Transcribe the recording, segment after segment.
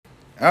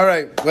All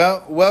right.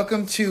 Well,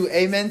 welcome to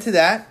Amen to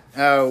That.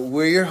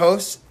 We're your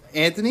hosts,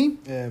 Anthony.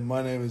 And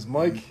my name is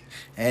Mike.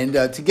 And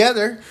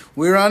together,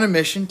 we're on a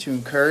mission to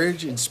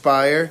encourage,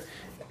 inspire,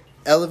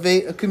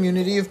 elevate a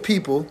community of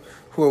people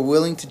who are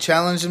willing to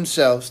challenge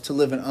themselves to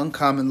live an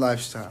uncommon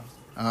lifestyle.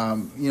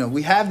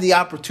 We have the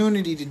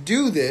opportunity to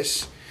do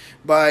this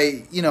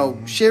by,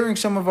 sharing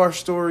some of our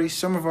stories,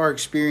 some of our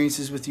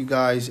experiences with you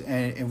guys,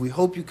 and we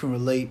hope you can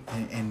relate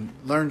and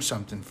learn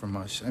something from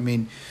us. I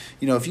mean,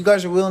 if you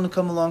guys are willing to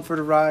come along for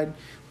the ride,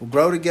 we'll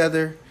grow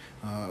together,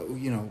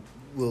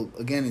 we'll,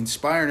 again,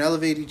 inspire and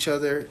elevate each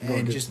other.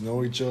 And just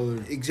know each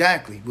other.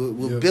 Exactly.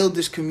 We'll build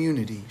this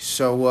community.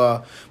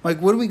 So,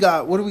 Mike, what do we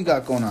got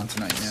going on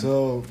tonight, man?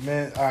 So,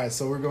 all right,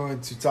 so we're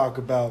going to talk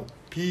about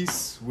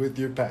peace with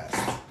your past.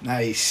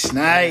 Nice.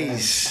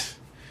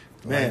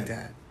 Man, like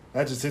that.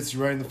 That just hits you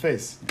right in the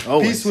face.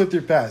 Always. Peace with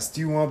your past.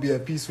 Do you want to be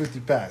at peace with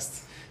your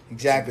past?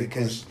 Exactly,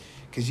 because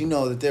you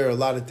know that there are a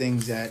lot of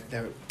things that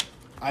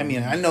I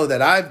know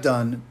that I've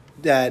done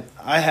that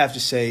I have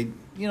to say,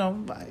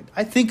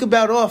 I think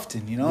about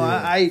often.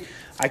 Yeah.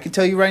 I can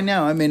tell you right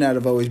now, I may not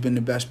have always been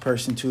the best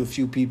person to a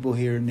few people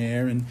here and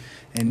there, and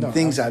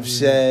things I've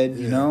said.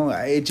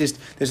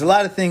 There's a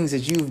lot of things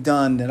that you've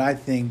done that I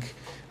think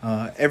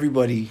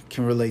everybody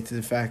can relate to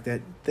the fact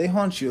that they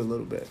haunt you a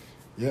little bit.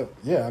 Yep.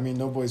 Yeah,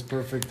 nobody's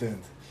perfect,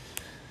 and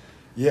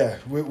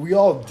we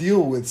all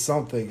deal with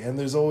something, and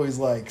there's always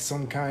like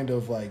some kind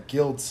of like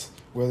guilt,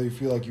 whether you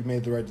feel like you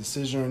made the right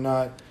decision or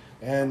not,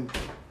 and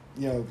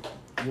your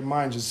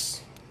mind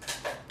just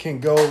can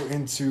go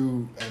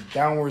into a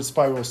downward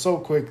spiral so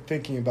quick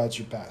thinking about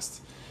your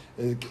past.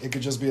 It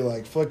could just be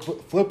like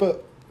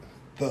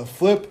the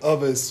flip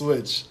of a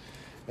switch,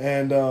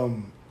 and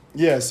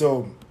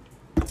so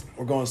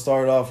we're going to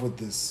start off with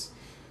this.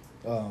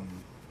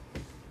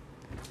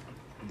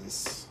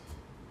 This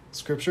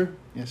scripture?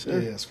 Yes,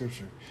 sir. Yeah,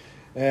 scripture.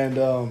 And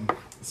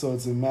so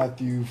it's in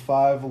Matthew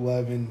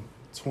 5:11-28.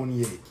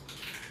 It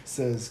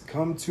says,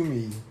 "Come to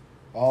me,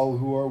 all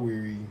who are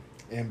weary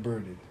and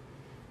burdened,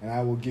 and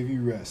I will give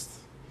you rest."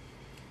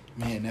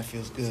 Man, that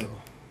feels good.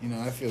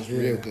 That feels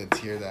real good to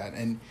hear that.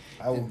 And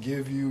I will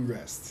give you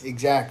rest.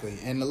 Exactly.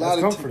 And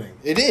That's comforting.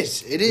 It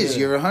is. Yeah.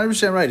 You're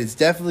 100% right. It's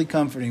definitely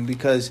comforting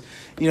because,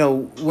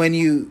 when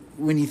you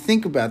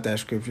think about that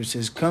scripture, it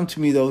says, "Come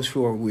to me, those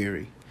who are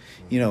weary."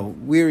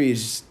 Weary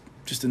is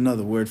just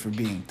another word for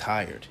being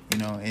tired,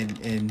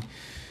 and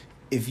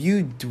if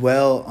you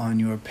dwell on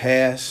your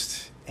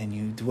past and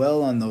you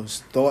dwell on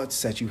those thoughts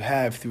that you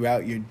have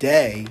throughout your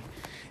day,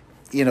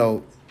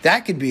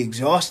 that could be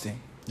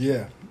exhausting.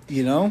 Yeah.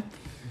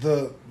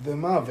 The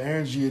amount of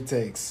energy it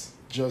takes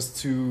just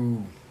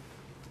to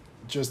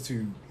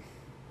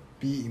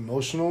be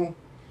emotional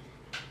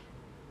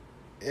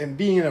and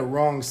being in a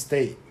wrong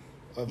state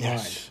of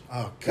mind.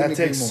 Oh, that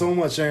takes so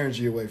much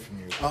energy away from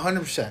you.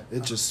 100%.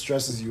 It just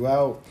stresses you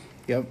out.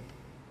 Yep.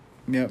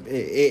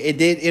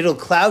 It'll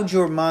cloud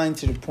your mind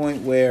to the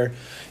point where,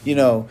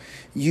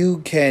 you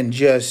can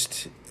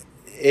just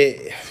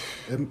it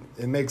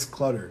makes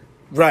clutter.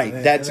 Right.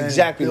 And that's and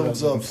exactly it what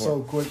builds I'm up looking for.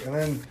 so quick, and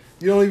then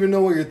you don't even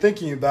know what you're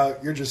thinking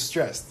about. You're just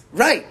stressed.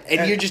 Right,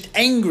 and you're just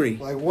angry.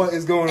 Like, what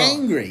is going on?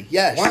 Angry,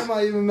 yes. Why am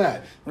I even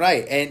mad?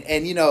 Right, and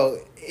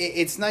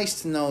it's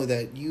nice to know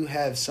that you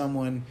have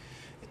someone,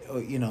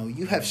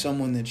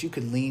 that you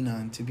could lean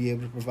on to be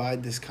able to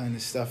provide this kind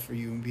of stuff for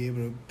you and be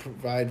able to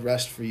provide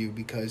rest for you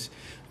because,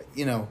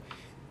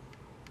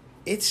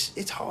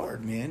 it's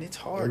hard, man. It's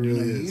hard. It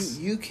really is.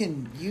 You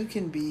can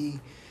be,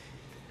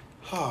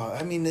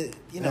 And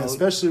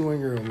especially when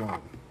you're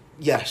alone.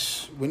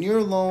 Yes, when you're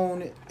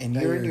alone and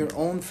you're in your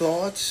own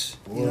thoughts,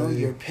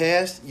 your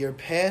past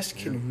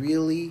can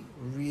really,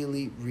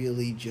 really,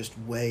 really just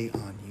weigh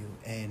on you.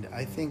 And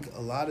I think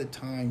a lot of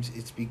times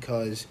it's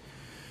because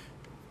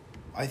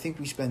I think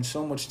we spend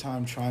so much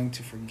time trying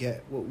to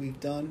forget what we've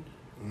done,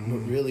 but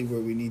really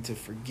where we need to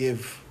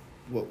forgive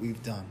what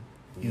we've done.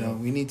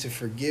 We need to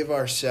forgive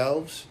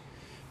ourselves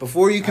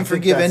before you can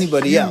forgive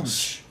anybody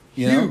else.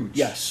 Huge.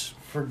 Yes.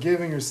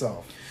 Forgiving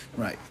yourself.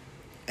 Right.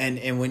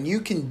 And when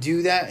you can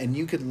do that and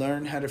you could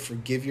learn how to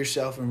forgive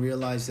yourself and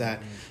realize that,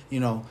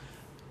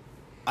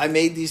 I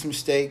made these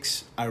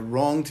mistakes, I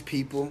wronged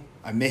people,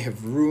 I may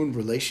have ruined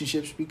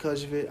relationships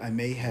because of it, I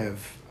may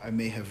have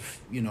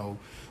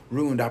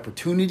ruined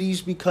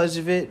opportunities because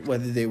of it,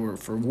 whether they were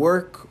for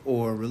work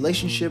or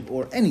relationship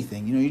or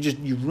anything.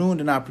 You ruined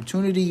an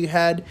opportunity you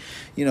had,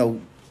 you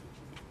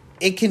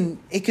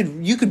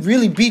could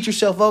really beat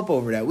yourself up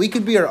over that. We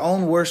could be our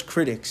own worst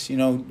critics, We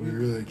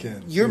really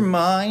can. Your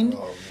mind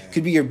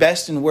could be your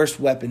best and worst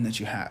weapon that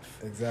you have.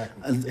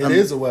 Exactly. It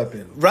is a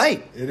weapon.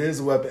 Right. It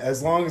is a weapon.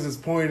 As long as it's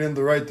pointed in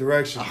the right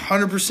direction.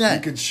 100%.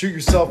 You could shoot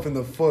yourself in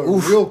the foot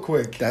real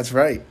quick. That's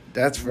right.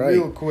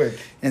 Real quick.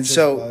 And just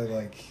so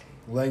by,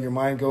 letting your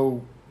mind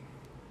go,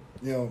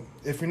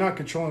 if you're not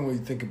controlling what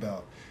you think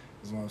about,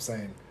 is what I'm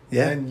saying.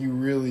 Yeah. Then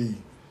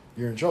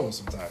you're in trouble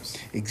sometimes.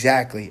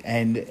 Exactly.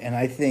 And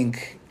I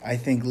think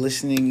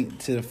listening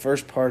to the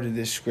first part of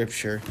this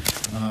scripture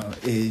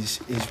is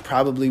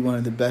probably one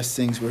of the best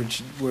things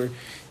where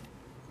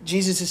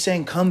Jesus is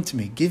saying, come to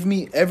me. Give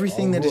me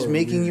everything All that who is are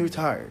making weary. you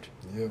tired.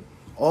 Yep.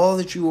 All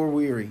that you are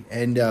weary.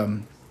 And,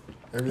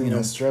 Everything you know,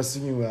 that's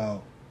stressing you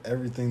out,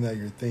 everything that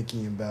you're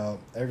thinking about,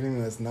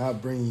 everything that's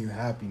not bringing you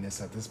happiness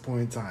at this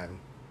point in time,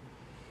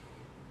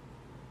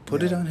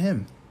 put it on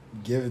him.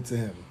 Give it to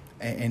him.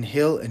 And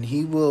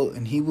he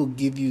will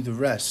give you the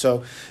rest.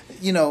 So,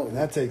 you know, And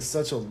that takes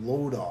such a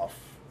load off.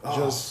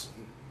 Oh.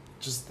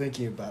 Just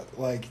thinking about it.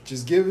 Like,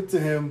 just give it to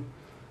him.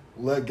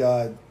 Let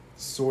God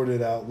sort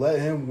it out. Let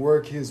him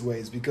work his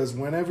ways. Because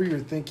whenever you're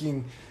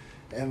thinking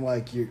and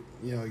like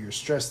you're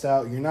stressed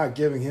out, you're not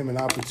giving him an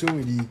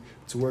opportunity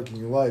to work in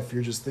your life.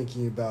 You're just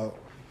thinking about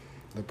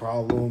the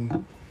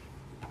problem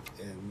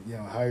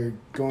and how you're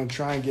going to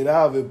try and get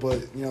out of it.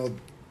 But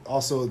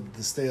also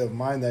the state of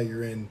mind that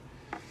you're in.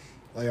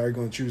 Like, are you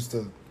going to choose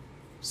to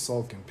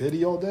sulk and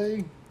pity all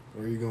day,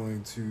 or are you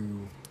going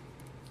to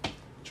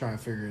try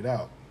and figure it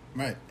out?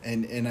 Right.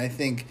 And I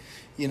think,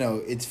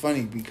 it's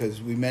funny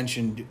because we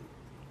mentioned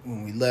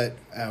when we let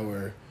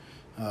our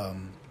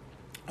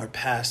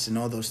past and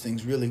all those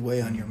things really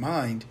weigh on your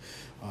mind,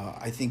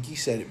 I think you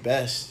said it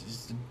best,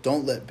 is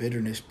don't let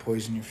bitterness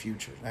poison your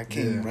future. That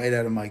came right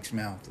out of Mike's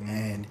mouth. Mm-hmm.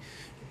 And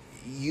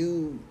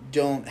you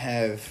don't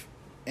have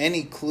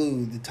any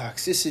clue the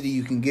toxicity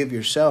you can give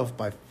yourself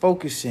by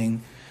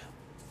focusing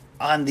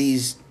on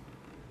these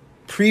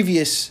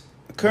previous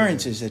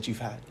occurrences that you've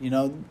had.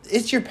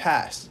 It's your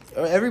past.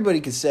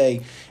 Everybody could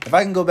say, if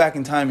I can go back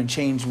in time and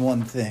change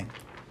one thing,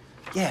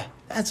 yeah,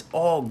 that's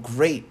all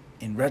great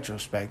in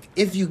retrospect,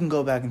 if you can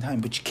go back in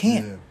time, but you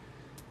can't. Yeah.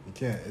 You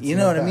can't. It's you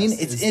know what I mean?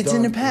 It's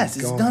in the past.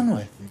 It's done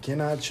with. You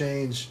cannot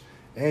change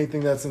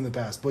anything that's in the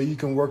past, but you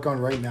can work on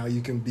right now.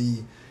 You can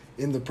be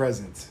in the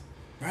present.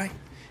 Right.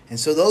 And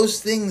so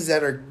those things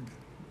that are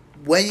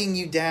weighing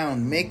you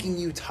down, making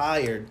you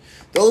tired,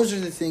 those are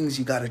the things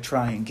you got to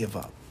try and give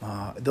up.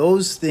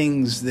 Those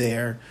things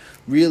there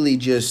really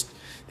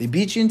they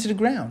beat you into the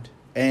ground.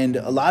 And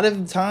a lot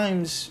of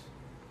times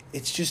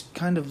it's just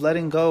kind of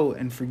letting go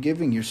and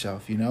forgiving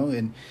yourself,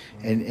 and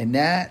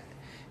that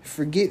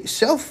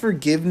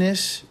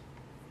self-forgiveness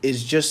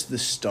is just the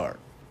start,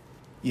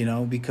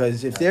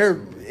 because if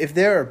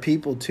there are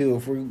people too,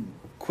 if we're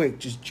quick,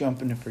 just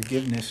jump into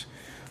forgiveness,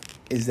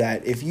 is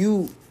that if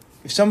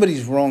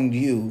somebody's wronged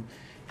you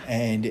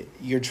and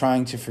you're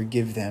trying to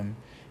forgive them,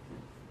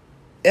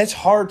 it's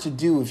hard to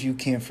do if you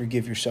can't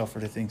forgive yourself for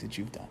the things that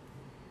you've done.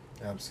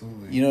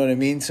 Absolutely. You know what I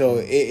mean?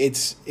 So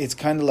it's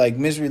kind of like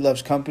misery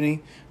loves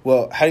company.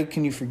 Well, how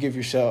can you forgive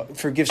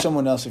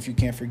someone else if you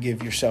can't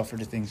forgive yourself for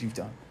the things you've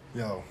done?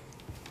 Yo.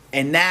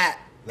 And that's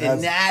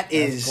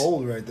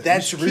gold right there.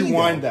 That's you should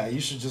rewind that.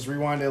 You should just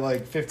rewind it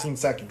like 15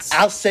 seconds.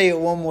 I'll say it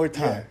one more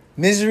time. Yeah.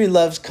 Misery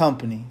loves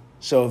company.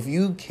 So if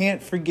you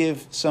can't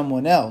forgive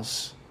someone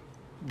else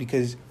what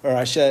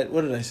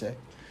did I say?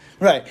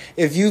 Right.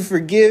 If you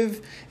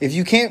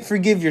can't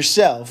forgive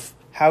yourself,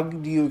 how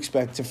do you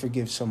expect to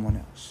forgive someone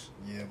else?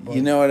 Yeah, but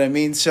you know what I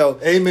mean? So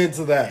amen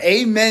to that.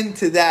 Amen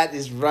to that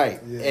is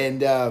right. Yeah.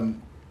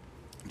 And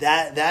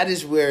that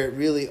is where it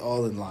really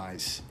all in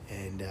lies.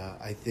 And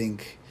I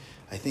think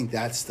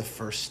that's the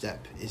first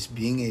step, is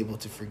being able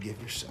to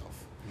forgive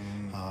yourself.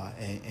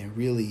 And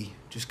really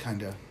just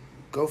kind of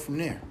go from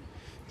there.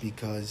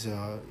 Because,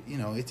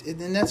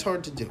 and that's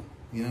hard to do.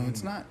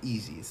 It's not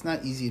easy. It's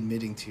not easy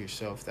admitting to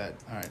yourself that,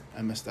 all right,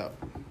 I messed up.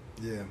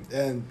 Yeah.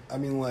 And I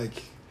mean,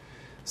 like,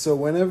 so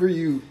whenever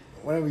you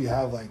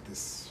have like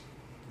this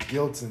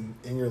guilt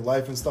in your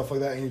life and stuff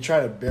like that, and you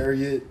try to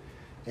bury it,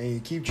 and you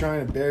keep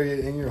trying to bury it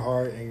in your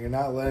heart, and you're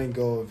not letting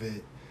go of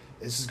it,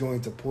 it's just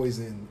going to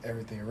poison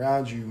everything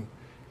around you,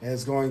 and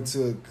it's going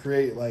to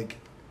create like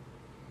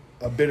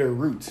a bitter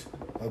root,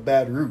 a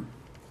bad root.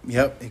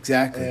 Yep,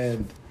 exactly.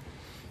 And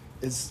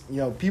it's,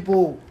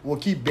 people will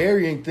keep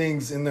burying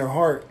things in their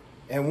heart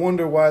and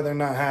wonder why they're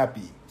not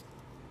happy.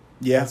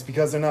 Yeah. It's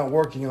because they're not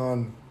working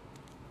on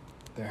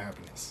their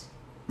happiness.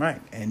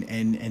 Right.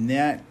 And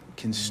that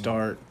can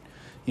start,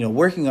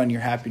 working on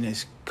your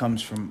happiness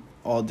comes from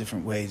all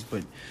different ways,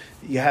 but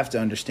you have to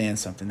understand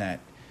something, that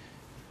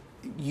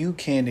you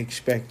can't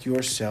expect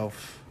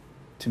yourself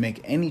to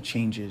make any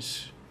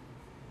changes,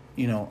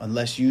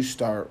 unless you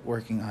start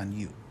working on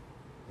you.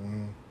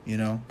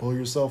 Pull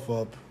yourself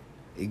up.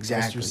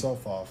 Exactly. Dust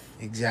yourself off.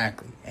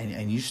 Exactly.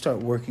 And you start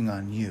working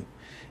on you.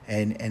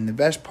 And the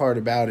best part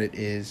about it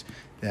is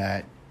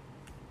that,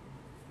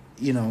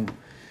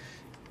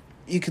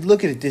 you could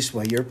look at it this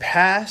way. Your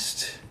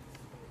past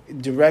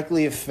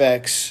directly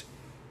affects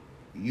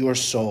your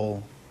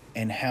soul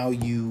and how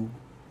you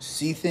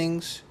see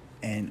things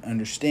and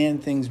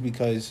understand things,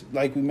 because,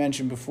 like we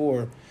mentioned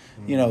before,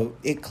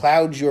 it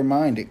clouds your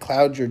mind. It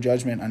clouds your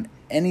judgment on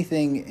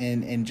anything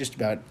and just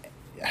about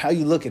how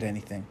you look at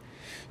anything.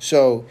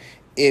 So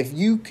if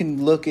you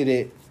can look at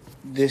it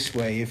this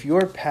way, if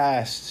your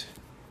past,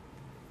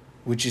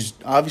 which is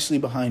obviously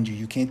behind you,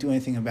 you can't do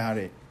anything about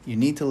it, you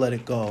need to let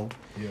it go.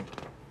 Yep.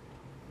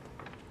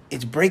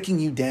 It's breaking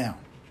you down.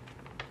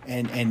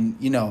 And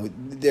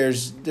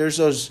there's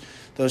those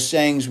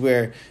sayings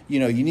where, you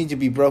need to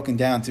be broken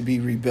down to be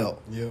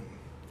rebuilt. Yep.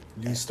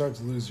 You start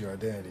to lose your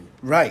identity.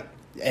 Right.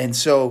 And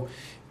so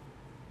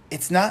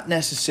it's not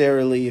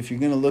necessarily, if you're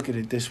going to look at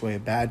it this way, a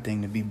bad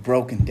thing to be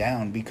broken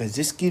down, because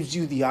this gives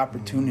you the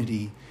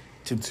opportunity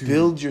to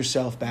build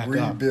yourself back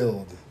up.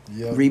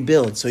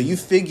 Rebuild. So you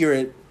figure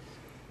it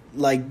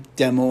like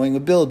demoing a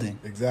building.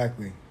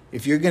 Exactly.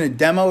 If you're going to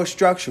demo a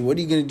structure, what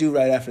are you going to do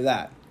right after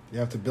that? You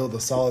have to build a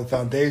solid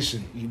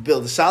foundation. You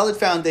build a solid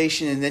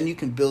foundation, and then you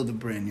can build a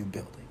brand new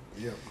building.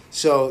 Yep.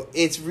 So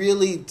it's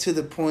really to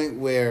the point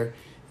where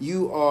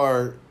you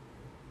are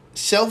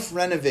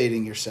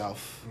self-renovating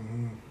yourself,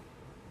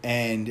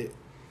 and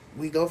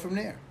we go from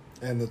there.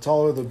 And the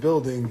taller the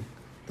building,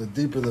 the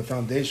deeper the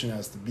foundation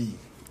has to be.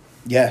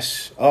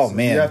 Yes. Oh, so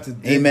man. You have to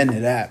dig, amen to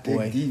that,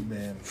 boy. Dig deep,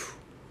 man.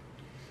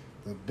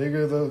 The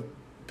bigger the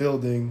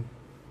building,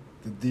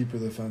 the deeper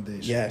the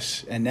foundation.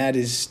 Yes, and that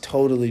is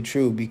totally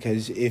true,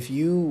 because if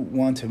you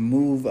want to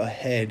move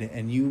ahead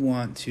and you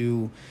want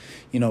to,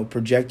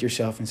 project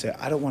yourself and say,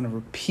 I don't want to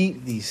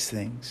repeat these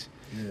things.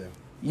 Yeah.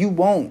 You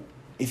won't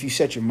if you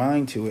set your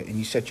mind to it and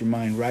you set your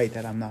mind right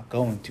that I'm not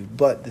going to.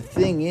 But the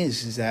thing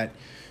is that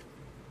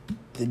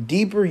the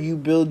deeper you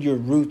build your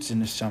roots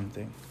into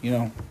something,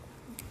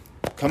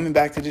 coming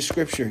back to the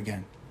scripture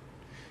again,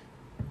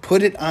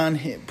 put it on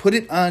him. Put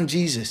it on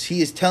Jesus.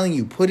 He is telling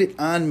you, put it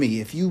on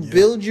me. If you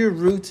build your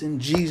roots in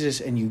Jesus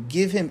and you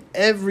give him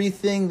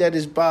everything that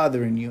is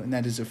bothering you and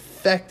that is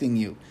affecting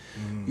you,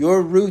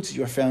 your roots,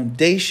 your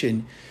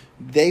foundation,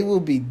 they will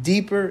be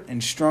deeper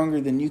and stronger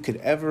than you could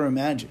ever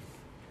imagine.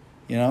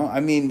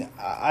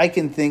 I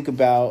can think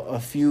about a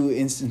few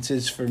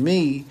instances for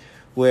me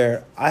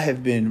where I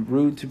have been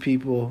rude to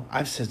people.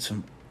 I've said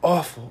some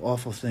awful,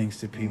 awful things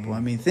to people.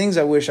 Things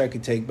I wish I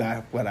could take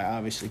back, but I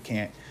obviously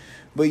can't.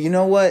 But you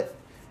know what?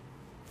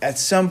 At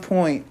some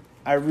point,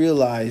 I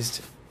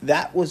realized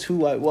that was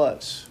who I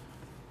was.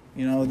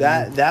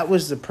 That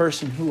was the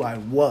person who I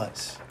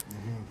was.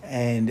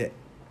 And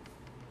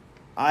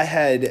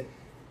I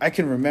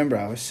can remember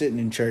I was sitting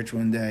in church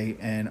one day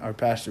and our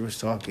pastor was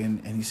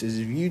talking and he says,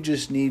 if you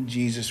just need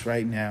Jesus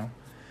right now,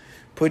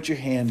 put your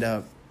hand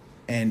up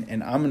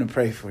and I'm going to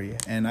pray for you.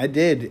 And I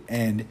did.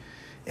 And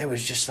it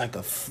was just like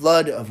a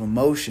flood of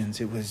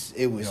emotions. It was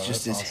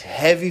just this awesome,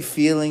 heavy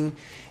feeling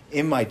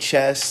in my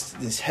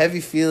chest, this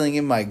heavy feeling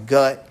in my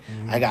gut.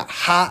 I got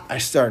hot. I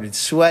started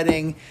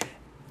sweating.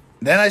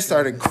 Then I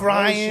started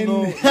crying.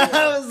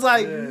 I was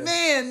like,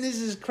 man,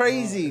 this is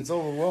crazy. It's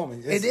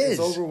overwhelming. It is.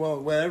 It's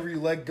overwhelming. Whenever you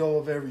let go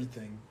of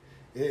everything,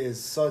 it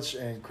is such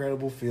an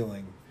incredible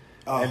feeling.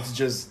 And to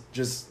just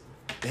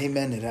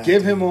amen to that.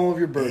 Give him all of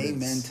your burdens.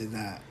 Amen to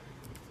that.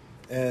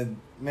 And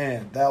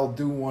man, that'll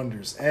do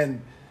wonders.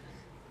 And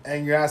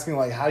you're asking,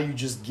 like, how do you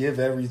just give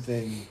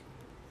everything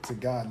to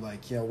God?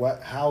 Like,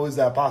 how is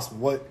that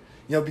possible?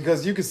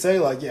 Because you could say,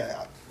 like,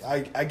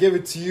 I give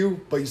it to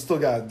you, but you still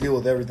got to deal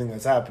with everything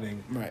that's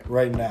happening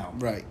right now.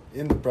 Right.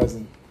 In the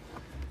present.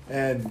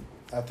 And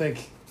I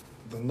think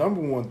the number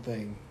one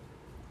thing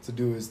to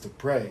do is to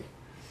pray.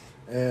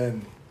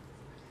 And,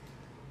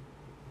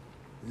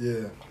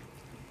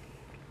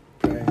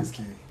 praying is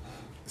key.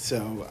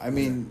 So,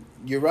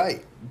 you're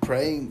right.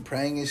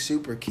 Praying is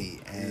super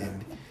key.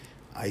 And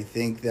I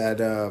think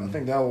that... I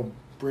think that will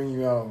bring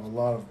you out of a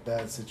lot of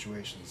bad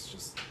situations.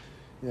 Just,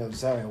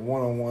 just having a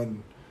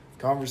one-on-one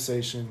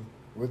conversation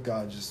with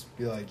God. Just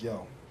be like,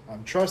 yo,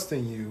 I'm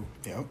trusting you.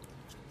 Yep.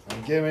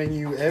 I'm giving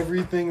you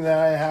everything that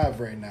I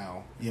have right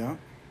now. Yeah.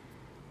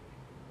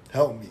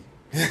 Help me.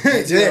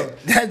 That's it.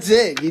 That's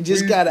it. You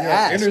just got to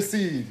ask.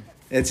 Intercede.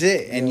 That's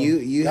it. And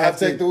you have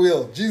to take the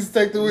wheel. Jesus,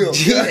 take the wheel.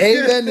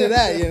 Amen to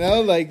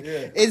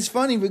that, It's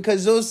funny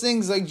because those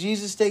things like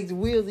Jesus take the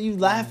wheel, you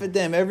laugh at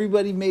them.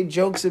 Everybody made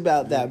jokes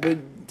about that. But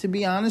to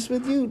be honest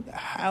with you,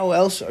 how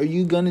else are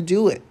you going to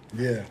do it?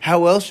 Yeah.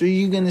 How else are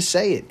you going to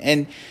say it?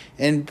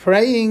 And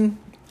praying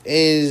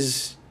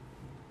is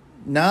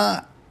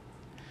not,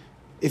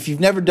 if you've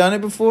never done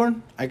it before,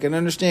 I can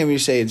understand when you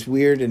say it's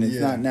weird and it's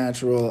not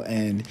natural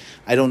and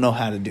I don't know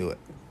how to do it.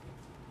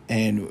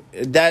 And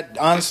that,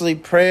 honestly,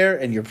 prayer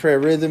and your prayer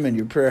rhythm and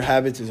your prayer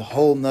habits is a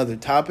whole nother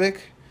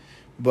topic.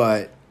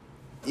 But,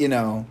 we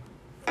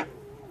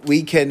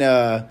can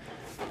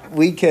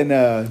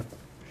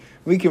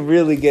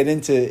really get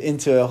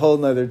into a whole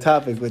nother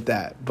topic with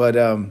that. But,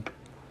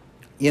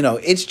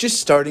 it's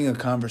just starting a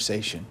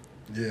conversation.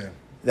 Yeah.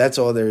 That's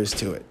all there is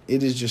to it.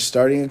 It is just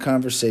starting a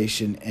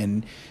conversation,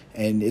 and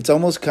it's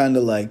almost kind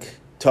of like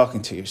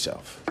talking to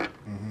yourself.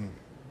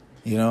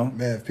 Man,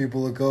 if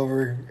people look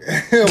over...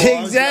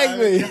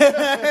 Exactly.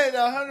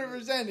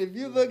 100%. If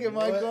you look at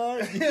my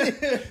car,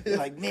 you're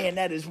like, man,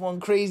 that is one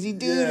crazy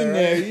dude in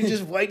there. You're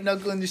just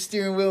white-knuckling the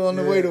steering wheel on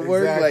the way to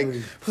work. Exactly.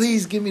 Like,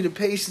 please give me the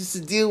patience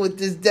to deal with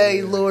this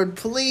day, Lord,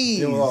 please.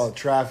 Deal with all the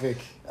traffic.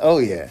 Oh,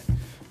 yeah,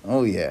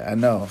 I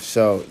know.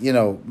 So,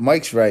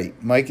 Mike's right.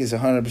 Mike is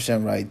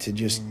 100% right to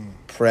just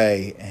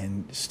pray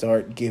and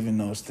start giving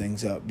those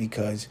things up,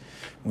 because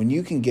when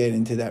you can get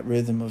into that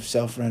rhythm of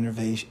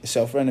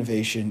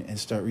self-renovation and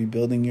start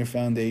rebuilding your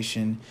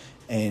foundation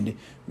and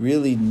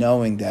really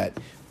knowing that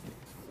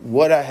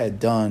what I had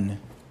done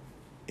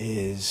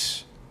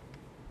is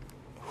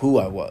who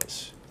I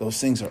was. Those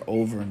things are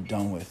over and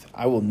done with.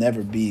 I will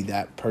never be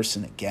that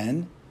person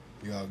again.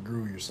 You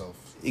outgrew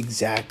yourself.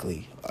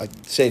 Exactly.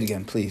 Say it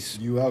again, please.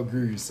 You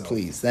outgrew yourself.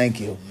 Please, thank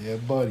you. Yeah,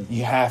 buddy.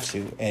 You have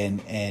to.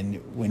 And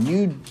when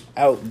you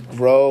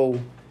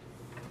outgrow,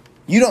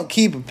 you don't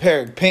keep a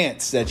pair of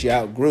pants that you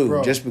outgrew,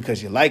 bro, just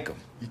because you like them.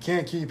 You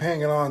can't keep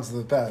hanging on to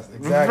the past.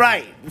 Exactly.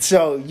 Right.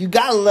 So you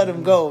got to let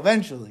them go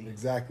eventually.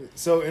 Exactly.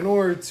 So in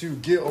order to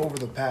get over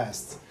the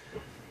past,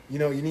 you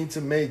need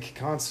to make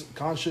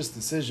conscious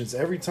decisions.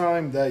 Every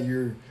time that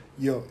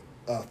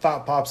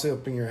thought pops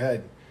up in your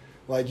head,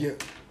 like you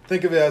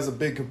think of it as a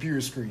big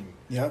computer screen.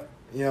 Yep.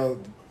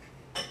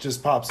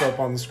 Just pops up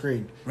on the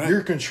screen. Right.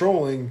 You're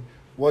controlling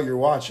what you're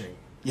watching.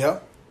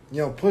 Yep.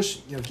 Push,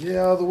 get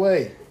out of the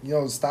way.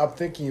 Stop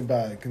thinking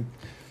about it.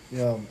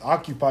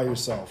 Occupy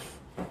yourself.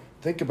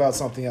 Think about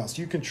something else.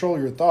 You control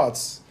your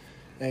thoughts,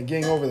 and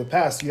getting over the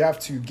past, you have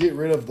to get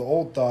rid of the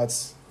old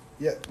thoughts.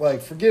 Yeah,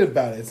 forget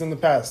about it. It's in the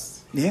past.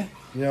 Yeah.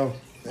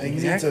 And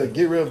you need to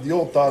get rid of the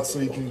old thoughts so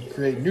you can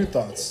create new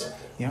thoughts,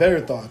 better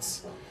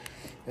thoughts,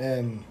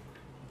 and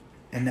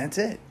that's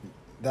it.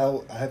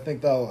 I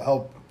think that'll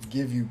help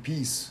give you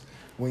peace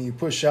when you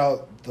push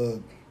out the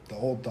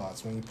old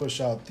thoughts, when you push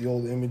out the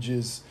old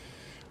images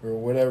or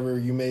whatever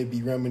you may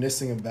be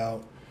reminiscing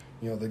about,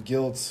 the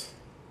guilt,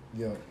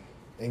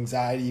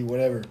 anxiety,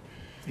 whatever.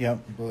 Yep.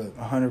 But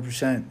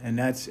 100%. And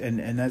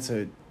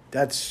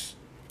that's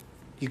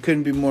you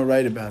couldn't be more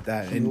right about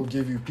that. It will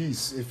give you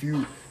peace if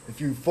you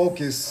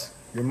focus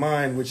your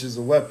mind, which is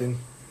a weapon.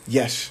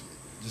 Yes.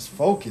 Just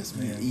focus,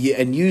 man. Yeah,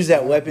 and use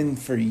that weapon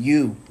for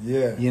you.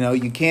 Yeah.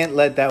 You can't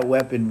let that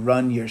weapon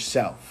run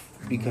yourself,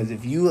 because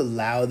if you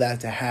allow that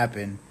to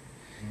happen,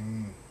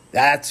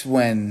 that's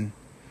when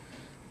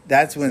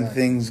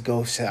things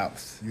go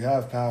south. You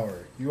have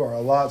power. You are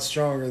a lot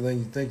stronger than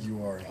you think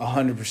you are.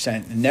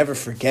 100%. And never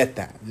forget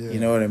that. Yeah. You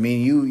know what I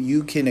mean?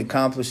 You can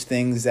accomplish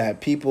things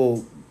that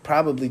people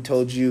probably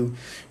told you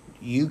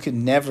you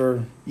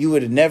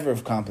would have never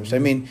accomplished. I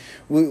mean,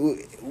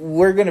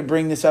 we're going to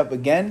bring this up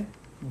again,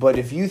 but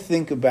if you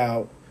think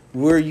about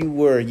where you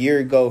were a year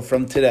ago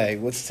from today,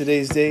 what's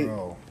today's date?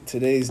 Bro.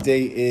 Today's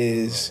date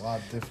is a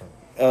lot different.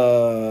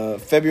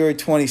 February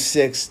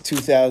 26th,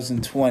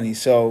 2020.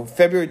 So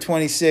February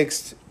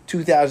 26th,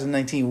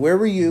 2019. Where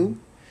were you,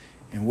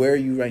 and where are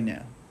you right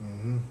now?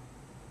 Mm-hmm.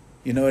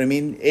 You know what I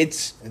mean?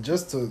 And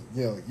just to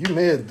you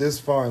made it this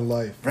far in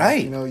life,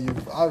 right?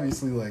 You've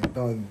obviously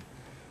done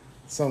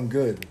some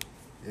good.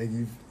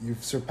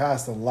 You've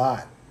surpassed a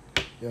lot.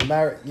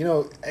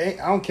 I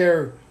don't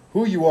care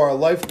who you are.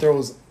 Life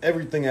throws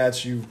everything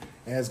at you,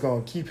 and it's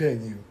gonna keep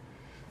hitting you.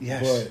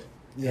 Yes. But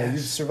you've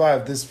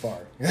survived this far.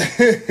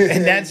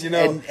 And that's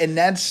and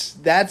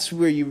that's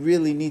where you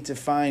really need to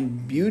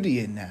find beauty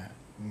in that.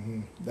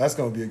 Mm-hmm. That's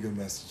gonna be a good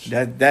message.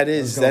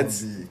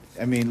 That's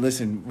I mean,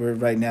 listen, we're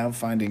right now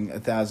finding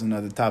 1,000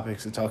 other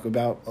topics to talk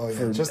about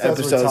for just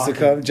episodes to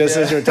come,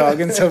 as we're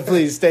talking. So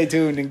please stay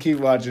tuned and keep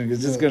watching,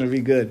 because it's going to be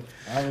good.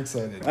 I'm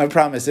excited. I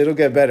promise it'll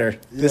get better.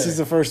 Yeah. This is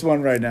the first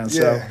one right now,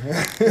 so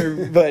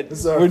but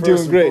we're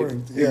doing great.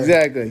 Yeah.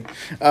 Exactly.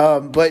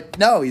 But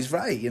no, he's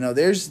right.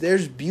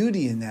 There's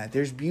beauty in that.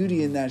 There's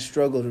beauty in that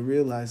struggle to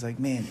realize,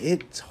 man,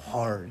 it's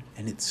hard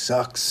and it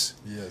sucks.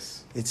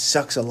 Yes. It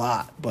sucks a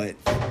lot, but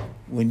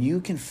when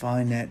you can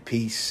find that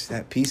peace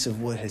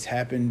of what has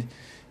happened,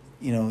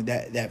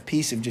 that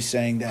piece of just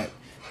saying that,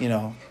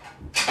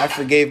 I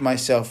forgave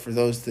myself for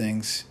those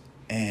things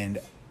and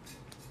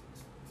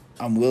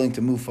I'm willing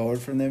to move forward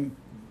from them.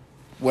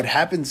 What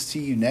happens to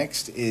you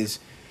next is,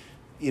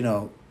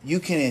 you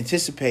can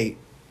anticipate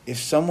if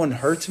someone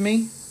hurts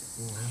me,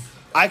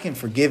 I can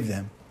forgive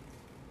them.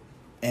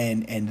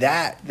 And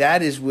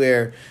that is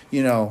where,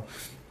 And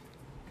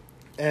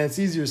it's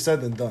easier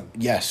said than done.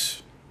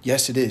 Yes.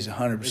 Yes, it is,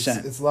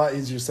 100%. It's a lot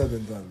easier said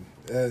than done.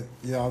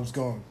 I'm just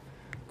going to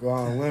go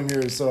on a limb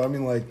here. So,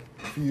 a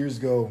few years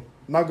ago,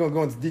 I'm not going to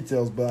go into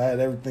details, but I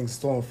had everything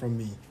stolen from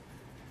me.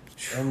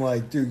 I'm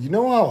like, dude, you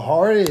know how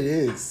hard it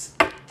is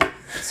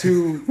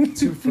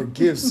to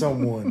forgive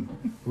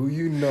someone who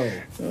you know.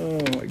 Oh,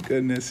 my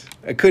goodness.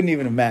 I couldn't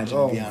even imagine,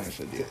 to be honest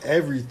with you.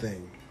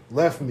 Everything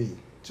left me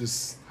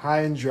just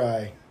high and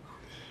dry.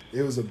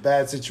 It was a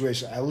bad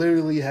situation. I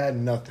literally had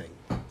nothing.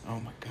 Oh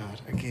my God,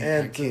 I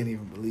can't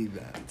even believe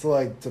that.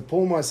 To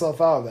pull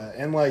myself out of that,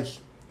 and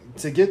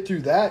to get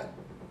through that,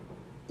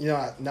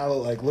 now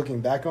that looking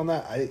back on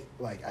that, I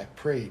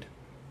prayed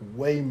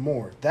way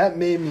more. That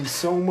made me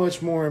so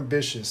much more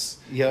ambitious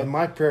in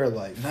my prayer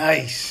life.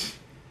 Nice.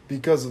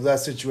 Because of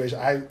that situation,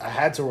 I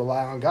had to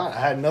rely on God. I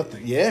had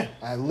nothing. Yeah.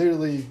 I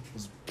literally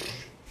was.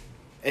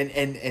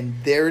 And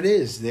there it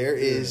is. There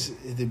is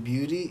the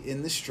beauty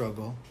in the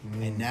struggle,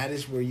 and that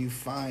is where you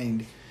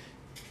find,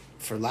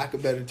 for lack of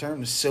a better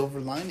term, the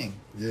silver lining.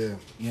 Yeah.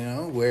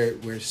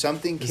 Where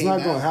something came out.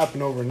 It's not going to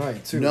happen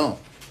overnight, too. No.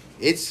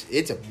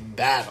 It's a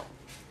battle.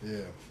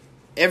 Yeah.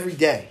 Every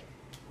day,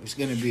 it's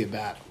going to be a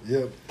battle.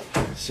 Yep.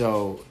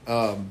 So,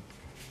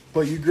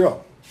 but you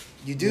grow.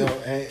 You do.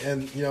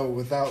 And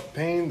without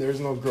pain, there's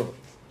no growth.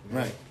 You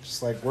know? Right.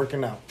 Just like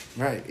working out.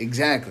 Right,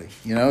 exactly.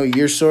 You know,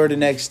 you're sore the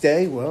next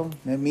day. Well,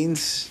 that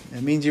means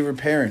you're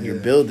repairing, you're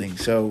building.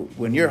 So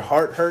when your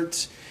heart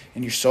hurts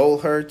and your soul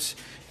hurts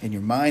and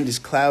your mind is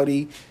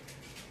cloudy,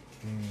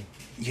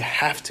 you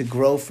have to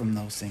grow from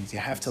those things. You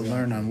have to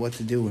learn on what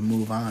to do and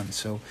move on.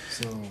 So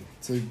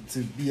to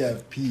be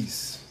at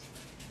peace,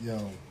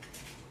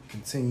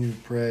 continue to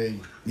pray.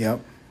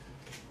 Yep.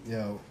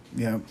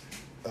 Yep.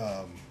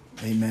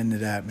 Amen to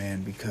that,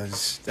 man,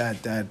 because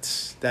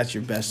that's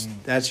your best.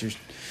 That's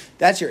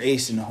your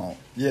ace in the hole.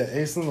 Yeah,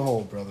 ace in the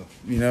hole, brother.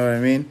 You know what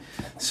I mean?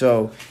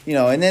 So,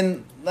 and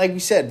then like we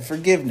said,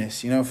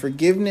 forgiveness.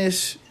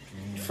 Forgiveness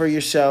for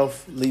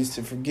yourself leads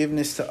to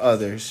forgiveness to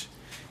others.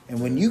 And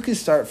when you can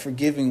start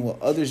forgiving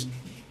what others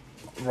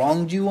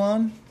wronged you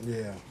on,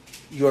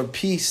 your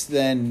peace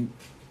then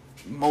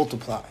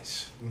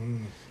multiplies.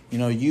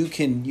 You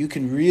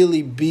can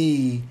really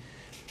be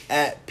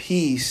at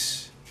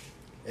peace.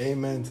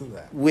 Amen to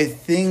that.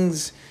 With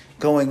things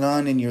going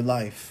on in your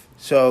life.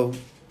 So,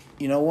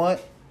 you know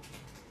what?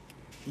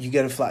 You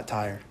get a flat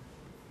tire.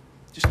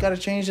 Just got to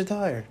change the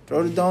tire.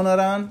 Throw the donut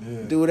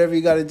on. Do whatever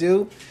you got to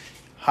do.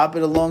 Hop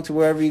it along to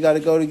wherever you got to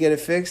go to get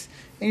it fixed.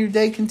 And your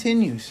day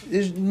continues.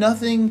 There's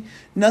nothing.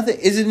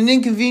 Is it an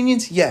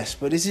inconvenience? Yes.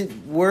 But is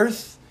it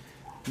worth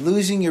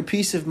losing your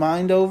peace of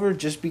mind over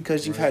just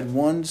because you've had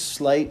one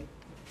slight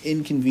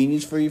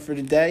inconvenience for you for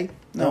the day?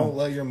 No. Don't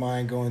let your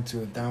mind go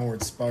into a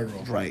downward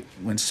spiral. Right.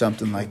 When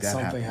something like that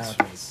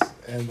happens.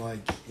 And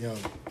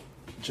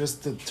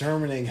just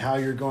determining how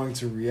you're going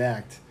to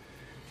react.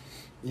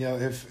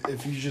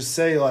 If you just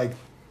say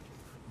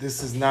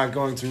this is not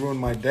going to ruin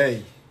my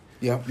day.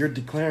 Yep. You're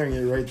declaring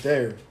it right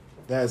there.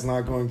 That is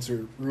not going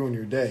to ruin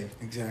your day.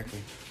 Exactly.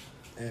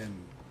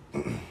 And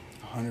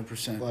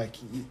 100%.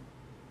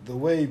 The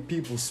way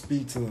people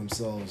speak to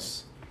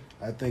themselves,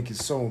 I think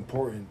is so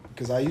important.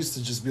 Because I used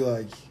to just be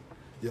like,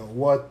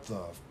 what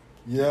the...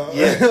 Yeah,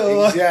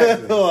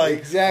 exactly.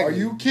 Exactly. Are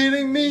you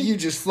kidding me? You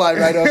just fly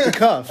right off the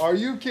cuff. Are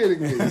you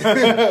kidding me?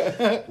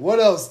 What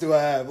else do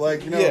I have?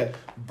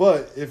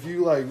 But if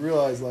you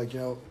realize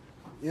you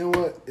know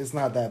what? It's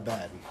not that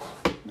bad.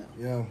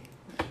 No.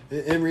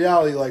 In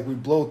reality, we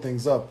blow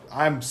things up.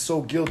 I'm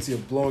so guilty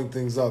of blowing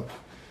things up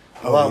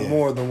a lot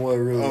more than what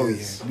it really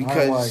is. Yeah.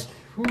 Because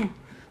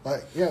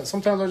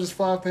sometimes I just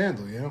fly off the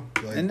handle,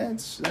 and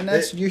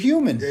that's you're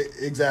human.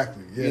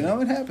 Exactly.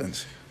 Yeah. It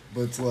happens.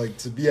 But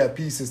to be at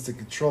peace is to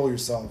control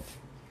yourself.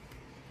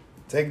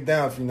 Take it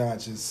down a few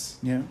notches.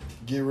 Yeah.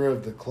 Get rid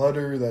of the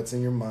clutter that's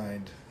in your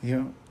mind.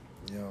 Yeah.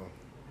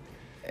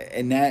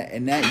 And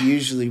that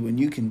usually, when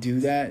you can do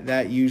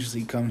that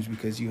usually comes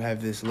because you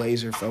have this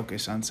laser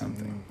focus on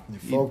something.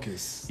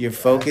 Your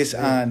focus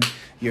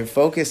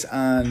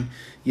on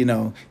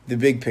the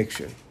big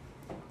picture.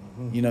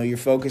 Your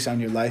focus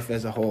on your life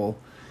as a whole,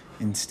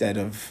 instead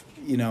of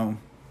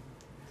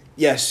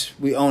yes,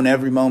 we own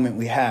every moment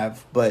we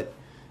have, but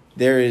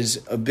there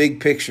is a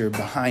big picture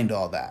behind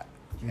all that.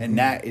 And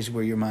that is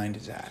where your mind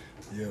is at.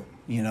 Yeah.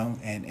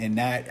 And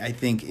that, I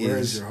think, where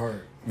is your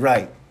heart?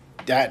 Right.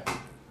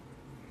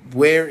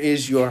 Where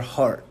is your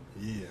heart?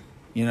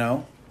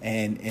 Yeah.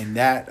 And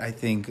that, I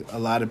think, a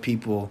lot of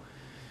people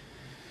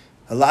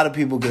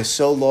get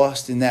so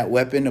lost in that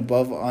weapon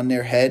above on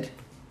their head.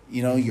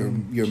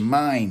 Your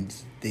mind,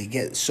 they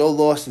get so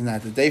lost in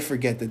that they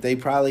forget that they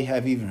probably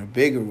have even a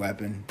bigger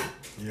weapon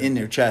in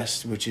their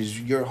chest, which is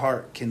your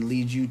heart can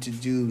lead you to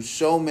do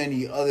so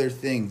many other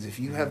things. If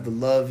you have the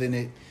love in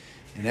it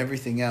and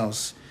everything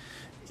else,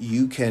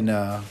 you can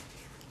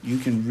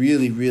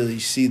really, really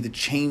see the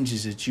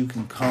changes that you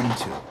can come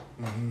to,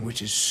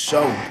 which is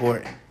so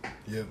important.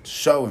 Yep.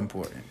 So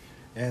important.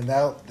 And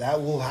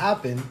that will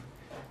happen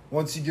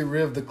once you get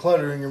rid of the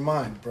clutter in your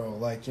mind, bro.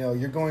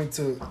 You're going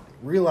to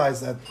realize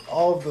that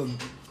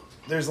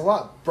there's a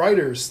lot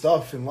brighter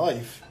stuff in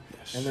life.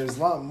 Yes. And there's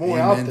a lot more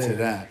out there. To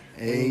that.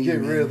 When you get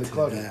rid of the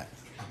clutter. That.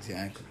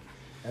 Exactly.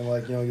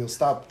 And you'll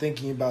stop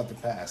thinking about the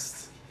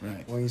past.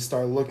 Right. When you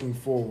start looking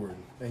forward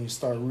and you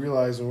start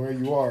realizing where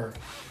you are.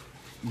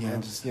 Yeah.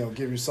 And just,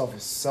 give yourself a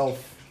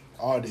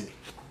self-audit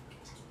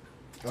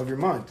of your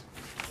mind.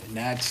 And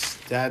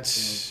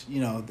that's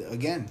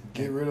again.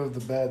 Get rid of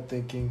the bad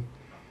thinking.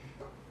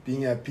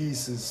 Being at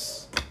peace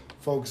is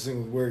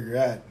focusing with where you're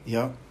at.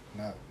 Yep.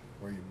 Not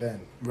where you've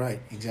been. Right,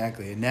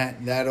 exactly. And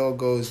that all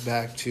goes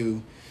back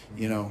to,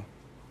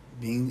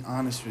 being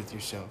honest with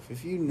yourself.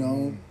 If you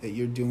know that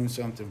you're doing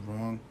something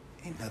wrong,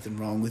 ain't nothing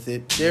wrong with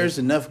it. There's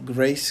enough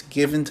grace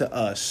given to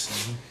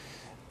us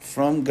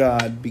from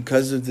God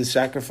because of the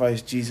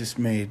sacrifice Jesus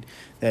made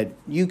that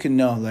you can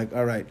know,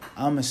 all right,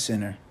 I'm a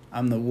sinner.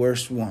 I'm the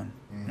worst one.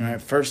 All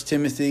right, 1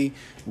 Timothy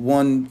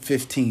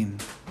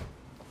 1:15.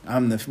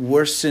 I'm the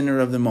worst sinner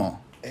of them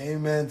all.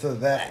 Amen to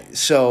that.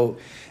 So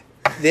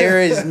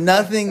there is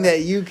nothing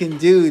that you can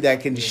do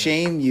that can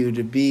shame you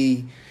to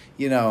be,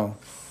 to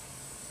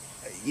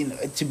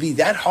be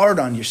that hard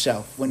on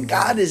yourself when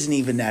God isn't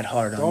even that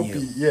hard on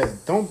you.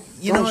 Don't.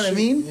 You know what I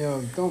mean?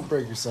 Don't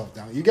break yourself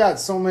down. You got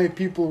so many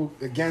people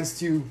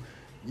against you.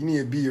 You need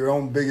to be your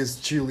own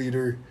biggest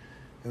cheerleader,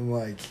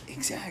 and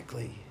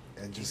exactly.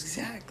 and just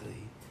Exactly.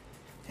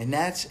 And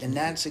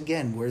that's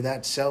again where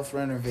that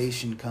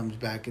self-renovation comes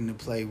back into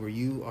play, where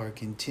you are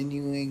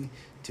continuing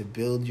to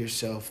build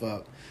yourself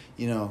up,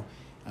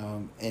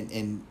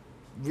 and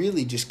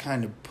really just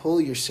kind of pull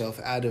yourself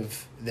out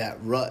of that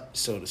rut,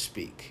 so to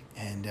speak.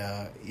 And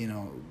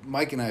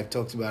Mike and I have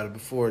talked about it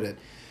before that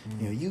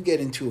you get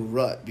into a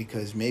rut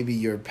because maybe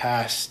your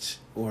past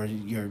or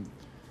your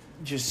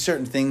just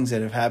certain things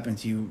that have happened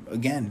to you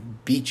again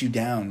beat you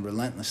down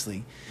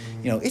relentlessly.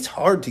 It's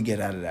hard to get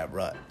out of that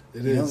rut.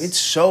 It is. It's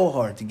so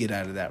hard to get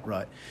out of that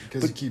rut.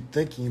 Because you keep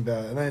thinking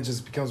about it, and then it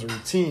just becomes a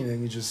routine,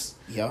 and you just...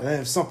 Yep. And then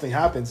if something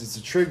happens, it's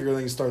a trigger, and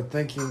then you start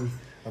thinking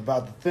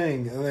about the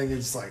thing, and then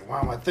it's like, why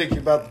am I thinking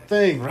about the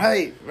thing?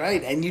 Right.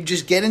 And you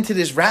just get into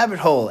this rabbit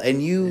hole,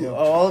 and you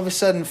all of a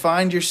sudden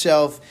find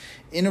yourself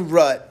in a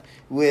rut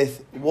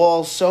with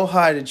walls so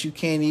high that you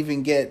can't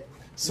even get...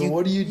 So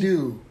what do you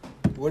do?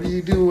 What do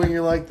you do when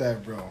you're like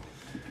that, bro?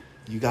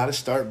 You got to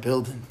start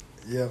building.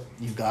 Yep.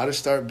 You got to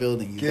start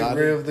building. Get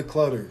rid of the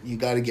clutter. You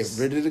got to get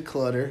rid of the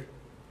clutter,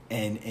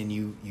 and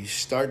you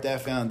start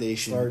that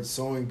foundation. Start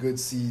sowing good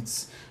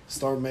seeds.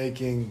 Start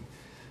making,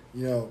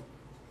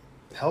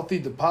 healthy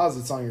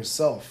deposits on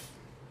yourself.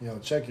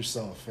 Check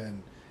yourself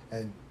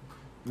and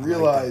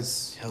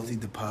realize... Like healthy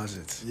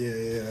deposits.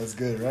 Yeah, that's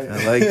good, right?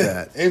 I like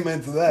that.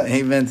 Amen to that.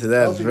 Amen to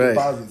that. Healthy Right.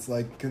 deposits.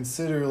 Like,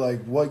 consider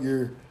what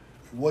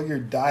your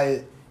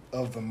diet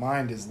of the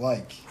mind is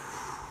like.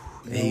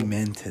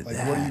 Amen to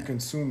that. What are you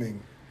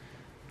consuming?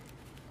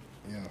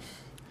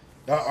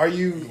 Are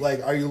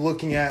you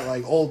looking at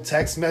old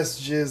text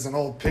messages and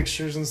old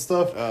pictures and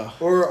stuff,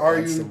 or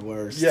are that's you? The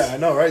worst. Yeah, I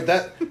know, right?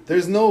 That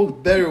there's no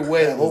better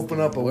way to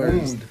open up a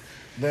worst. wound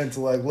than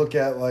to look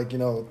at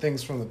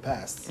things from the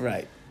past.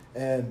 Right.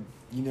 And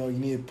you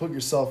need to put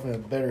yourself in a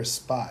better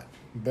spot,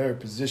 better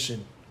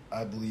position,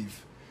 I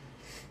believe.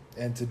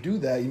 And to do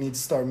that, you need to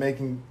start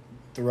making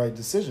the right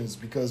decisions,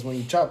 because when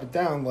you chop it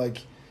down,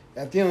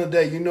 at the end of the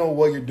day, you know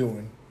what you're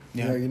doing.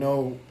 Yeah. You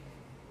know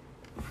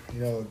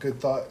a good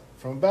thought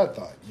from a bad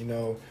thought.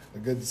 A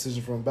good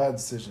decision from a bad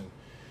decision.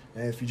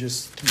 And if you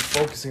just keep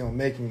focusing on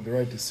making the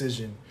right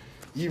decision,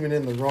 even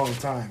in the wrong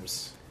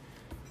times.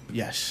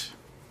 Yes.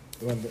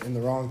 In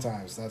the wrong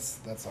times, that's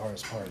the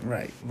hardest part.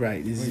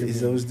 Right. Is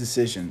those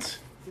decisions.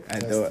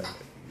 Testing.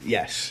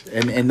 Yes.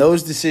 And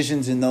those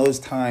decisions in those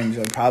times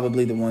are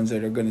probably the ones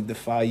that are going to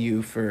defy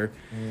you for,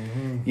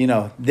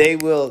 they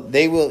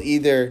will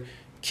either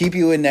keep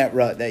you in that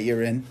rut that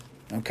you're in,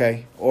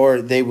 okay?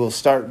 Or they will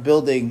start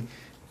building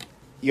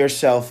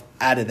yourself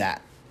out of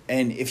that.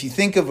 And if you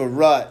think of a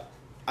rut,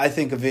 I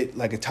think of it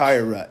like a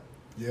tire rut.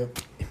 Yep.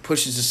 It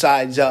pushes the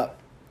sides up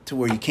to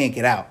where you can't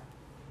get out.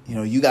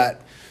 You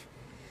got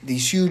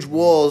these huge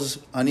walls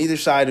on either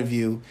side of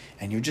you,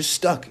 and you're just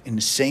stuck in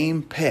the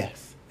same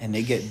path. And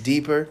they get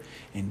deeper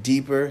and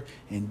deeper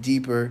and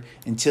deeper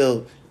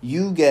until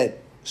you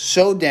get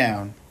so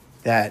down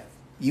that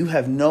you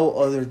have no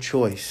other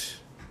choice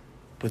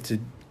but to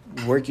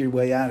work your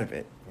way out of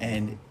it.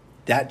 And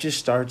that just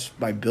starts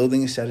by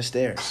building a set of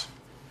stairs.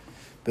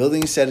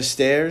 Building a set of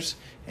stairs,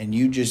 and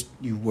you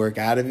work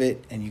out of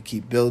it, and you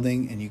keep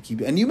building,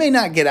 and you may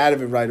not get out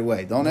of it right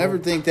away. Don't ever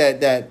think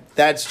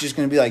that's just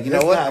going to be like, you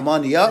know what, I'm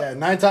on the up. Yeah,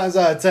 9 times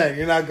out of 10,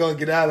 you're not going to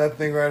get out of that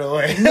thing right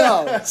away.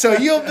 No. So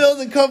you'll build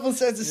a couple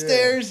sets of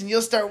stairs, and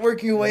you'll start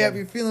working your way up.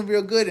 You're feeling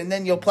real good, and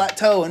then you'll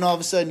plateau, and all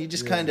of a sudden you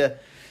just kind of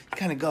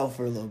go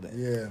for a little bit.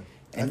 Yeah.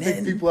 And I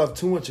think people have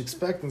too much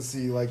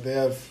expectancy.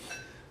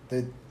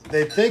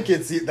 They think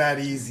it's that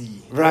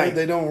easy. Right.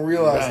 They don't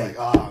realize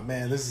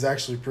man, this is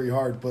actually pretty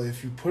hard. But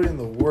if you put in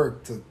the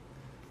work to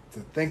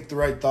think the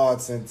right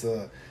thoughts, and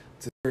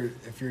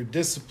if you're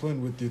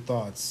disciplined with your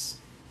thoughts,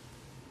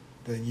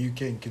 then you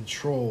can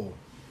control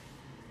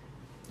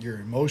your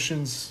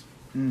emotions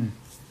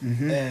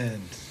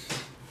and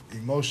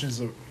emotions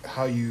of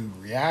how you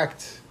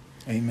react.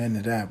 Amen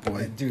to that, boy.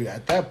 And dude,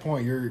 at that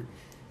point you're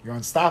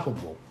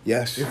unstoppable.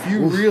 Yes. If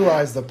you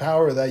realize the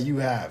power that you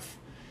have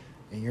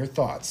in your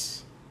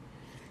thoughts,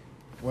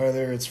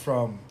 whether it's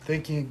from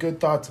thinking a good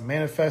thought to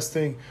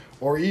manifesting,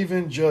 or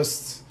even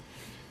just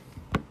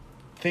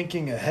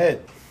thinking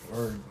ahead,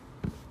 I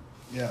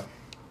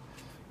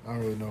don't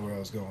really know where I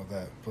was going with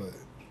that, but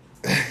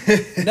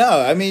No,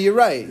 I mean you're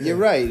right. You're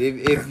right.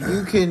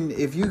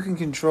 If you can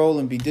control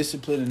and be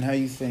disciplined in how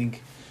you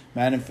think,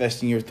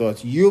 manifesting your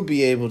thoughts, you'll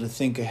be able to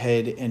think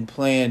ahead and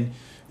plan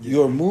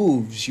your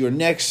moves, your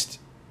next,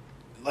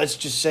 let's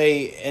just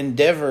say,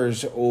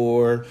 endeavors,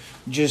 or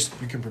just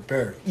you can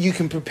prepare. You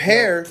can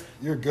prepare.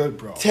 You're good,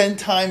 bro. 10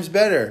 times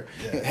better.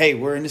 Yeah. Hey,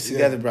 we're in this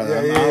together,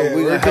 brother. Yeah.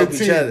 We're gonna help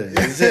each other.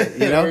 That's it.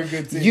 We're a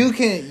good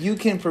team. You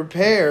can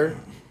prepare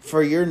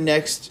for your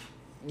next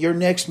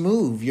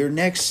move, your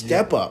next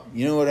step up.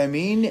 You know what I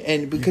mean?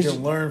 And because you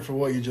can learn from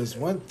what you just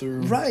went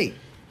through. Right.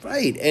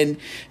 And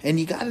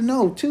you got to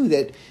know too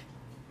that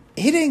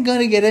it ain't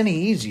gonna get any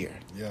easier.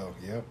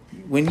 Yep.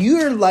 When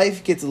your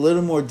life gets a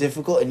little more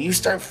difficult and you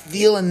start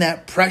feeling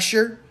that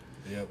pressure,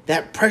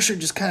 that pressure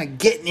just kind of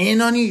getting in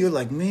on you, you're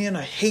like, man,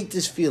 I hate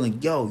this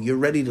feeling. Yo, you're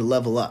ready to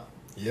level up.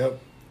 Yep.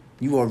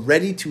 You are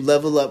ready to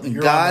level up, and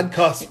You're God, on the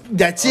cusp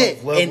that's of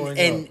it.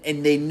 leveling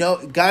And they know,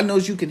 God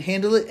knows you can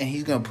handle it, and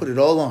He's gonna put it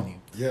all on you.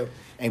 Yep.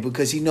 And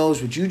because He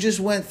knows what you just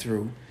went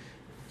through,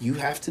 you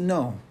have to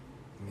know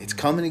it's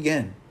coming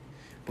again.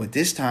 But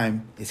this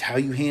time, it's how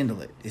you handle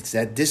it. It's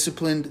that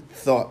disciplined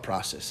thought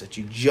process that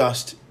you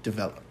just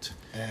developed.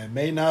 And it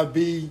may not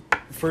be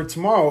for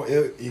tomorrow.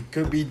 It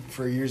could be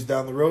for years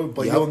down the road,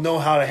 but Yep. you'll know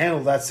how to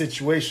handle that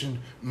situation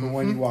for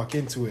when you walk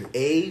into it.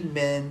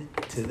 Amen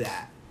to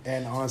that.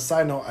 And on a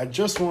side note, I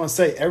just want to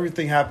say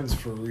everything happens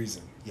for a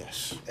reason.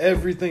 Yes.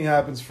 Everything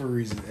happens for a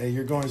reason. And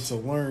you're going to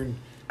learn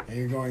and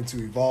you're going to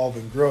evolve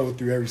and grow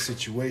through every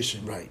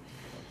situation. Right.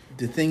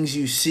 The things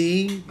you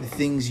see, the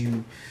things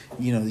you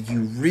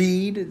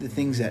read, the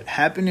things that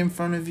happen in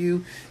front of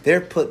you,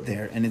 they're put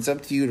there, and it's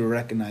up to you to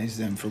recognize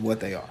them for what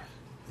they are.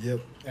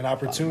 Yep. An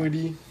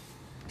opportunity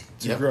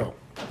to grow.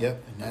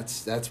 Yep. And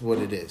that's what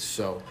it is.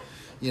 So,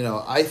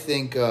 I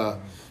think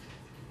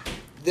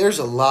there's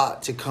a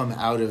lot to come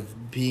out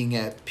of being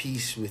at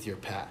peace with your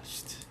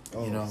past.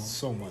 Oh,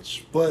 so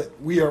much. But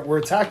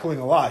we're tackling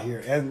a lot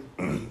here, and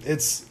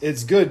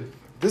it's good.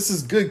 This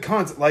is good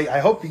content. Like, I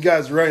hope you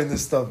guys are writing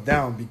this stuff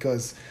down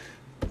because,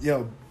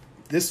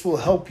 this will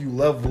help you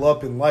level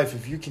up in life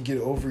if you can get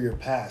over your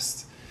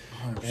past.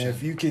 100%. And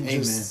if you can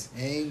just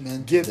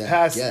get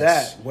past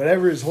that,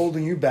 whatever is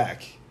holding you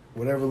back,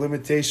 whatever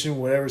limitation,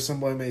 whatever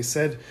somebody may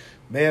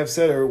have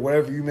said, or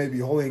whatever you may be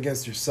holding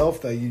against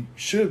yourself that you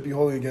shouldn't be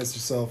holding against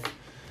yourself,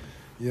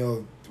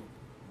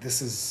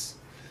 this is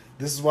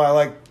why I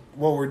like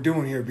what we're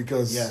doing here,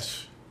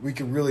 because we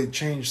can really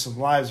change some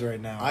lives right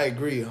now. I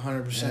agree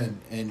 100%.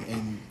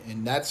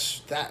 And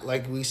that's that,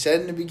 like we said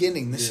in the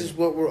beginning, this is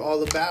what we're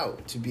all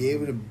about, to be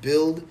able to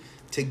build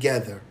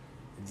together.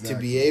 Exactly.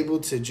 To be able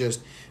to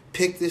just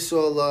pick this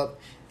all up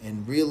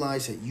and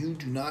realize that you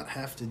do not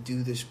have to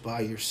do this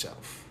by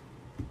yourself.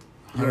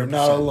 100%. You're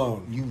not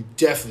alone. You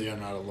definitely are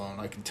not alone.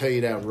 I can tell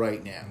you that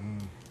right now.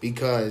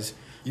 Because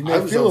you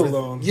may feel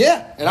alone.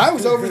 Yeah, and I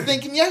was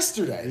overthinking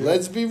yesterday. Yeah.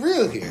 Let's be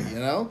real here,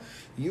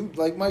 You,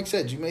 like Mike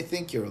said, you may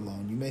think you're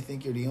alone. You may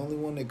think you're the only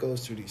one that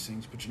goes through these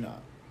things, but you're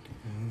not.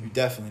 You're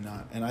definitely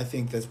not. And I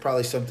think that's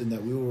probably something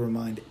that we will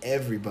remind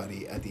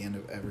everybody at the end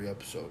of every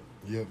episode.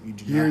 Yep.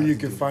 Here you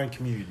can find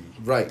community.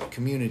 Right,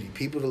 community,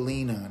 people to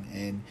lean on,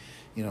 and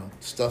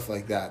stuff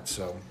like that.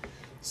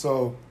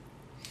 So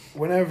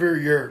whenever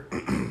you're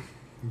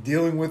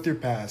dealing with your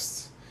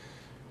past,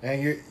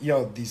 and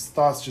these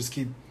thoughts just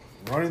keep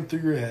running through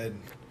your head,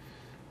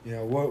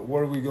 what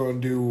are we going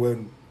to do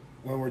when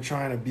we're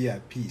trying to be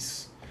at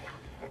peace?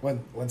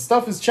 When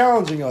stuff is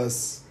challenging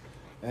us,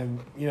 and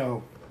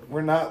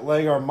we're not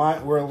letting our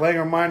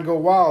mind go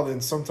wild,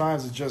 and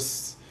sometimes it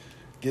just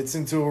gets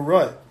into a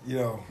rut,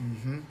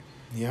 Mm-hmm.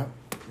 Yep.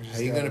 How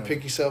are you going to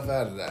pick yourself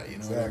out of that? You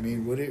know what I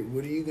mean? What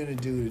are you going to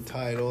do to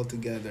tie it all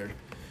together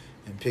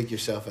and pick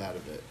yourself out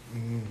of it?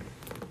 Mm-hmm.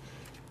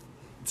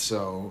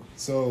 So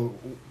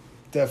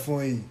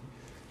definitely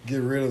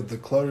get rid of the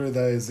clutter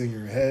that is in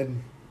your head.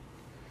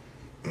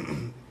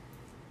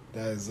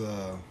 That is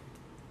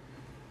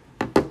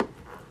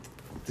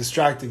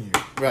distracting you.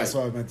 Right. That's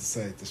what I meant to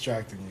say.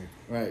 Distracting you.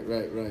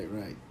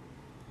 Right.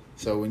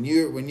 So when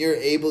you're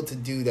able to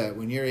do that,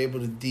 when you're able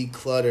to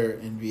declutter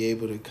and be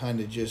able to kind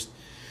of just,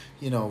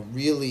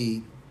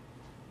 really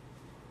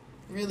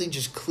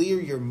just clear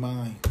your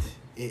mind,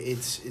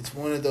 it's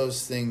one of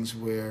those things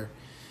where,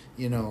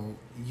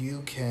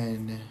 you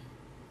can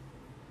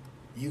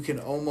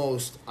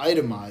almost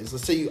itemize.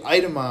 Let's say you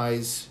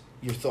itemize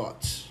your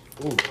thoughts.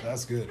 Ooh,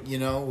 that's good.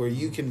 Where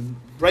you can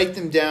write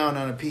them down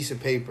on a piece of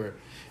paper.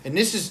 And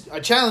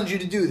I challenge you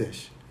to do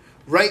this.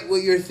 Write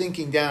what you're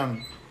thinking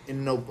down in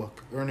a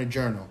notebook or in a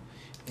journal.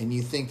 And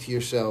you think to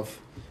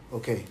yourself,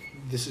 okay,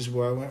 this is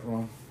where I went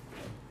wrong.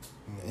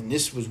 And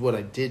this was what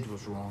I did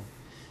was wrong.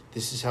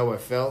 This is how I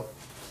felt.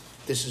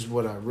 This is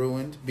what I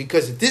ruined.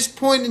 Because at this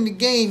point in the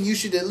game, you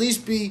should at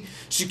least be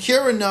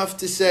secure enough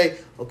to say,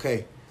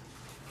 okay,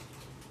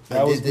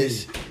 I did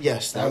this. Me.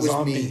 Yes, that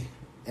was me.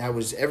 That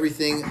was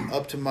everything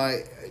up to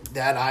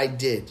that I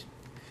did.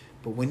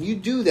 But when you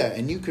do that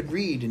and you could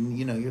read and,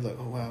 you're like,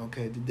 oh, wow,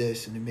 okay, I did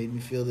this and it made me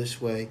feel this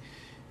way.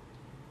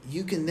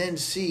 You can then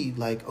see,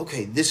 like,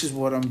 okay, this is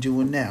what I'm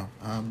doing now.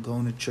 I'm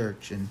going to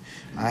church and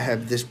I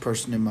have this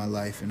person in my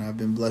life and I've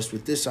been blessed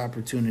with this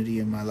opportunity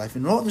in my life.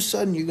 And all of a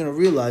sudden you're going to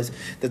realize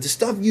that the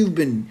stuff you've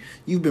been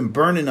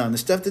burning on, the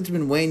stuff that's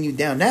been weighing you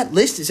down, that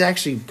list is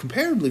actually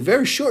comparatively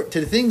very short to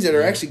the things that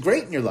are actually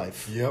great in your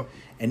life. Yep.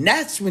 And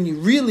that's when you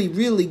really,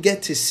 really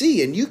get to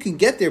see. And you can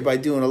get there by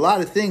doing a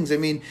lot of things. I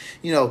mean,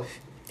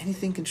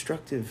 anything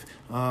constructive.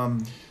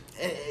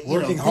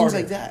 Working harder. Things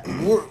like that.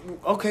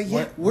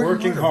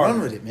 Working hard.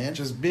 Run with it, man.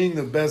 Just being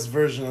the best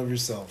version of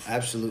yourself.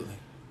 Absolutely.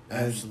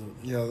 And,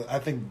 I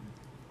think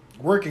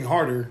working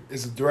harder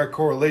is a direct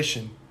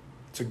correlation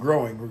to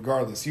growing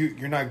regardless.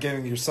 You're not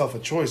giving yourself a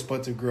choice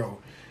but to grow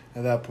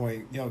at that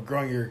point.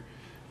 Growing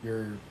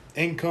your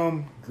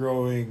income,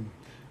 growing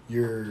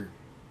your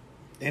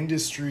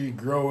industry,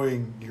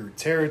 growing your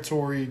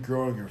territory,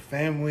 growing your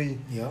family.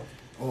 Yep.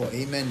 Oh,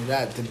 amen to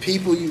that. The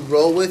people you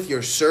roll with,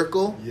 your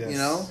circle, Yes. you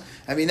know?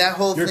 I mean, that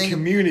whole Your thing.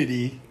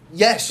 community.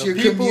 Yes, The your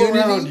people community.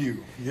 around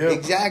you. Yep.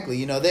 Exactly.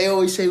 You know, they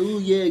always say, oh,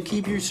 yeah,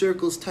 keep your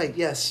circles tight.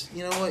 Yes.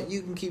 You know what?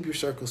 You can keep your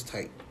circles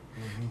tight.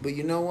 Mm-hmm. But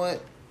you know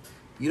what?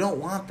 You don't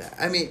want that.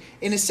 I mean,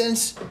 in a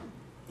sense,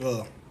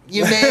 Ugh.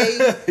 you may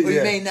or you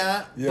Yeah. may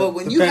not. Yeah. But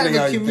when Depending you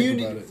how have a you think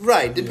community, about it.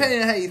 right?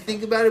 Depending on how you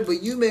think about it,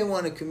 but you may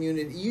want a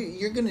community.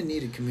 You're going to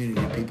need a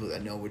community of people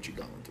that know what you're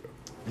going through.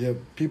 Yep.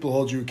 People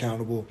hold you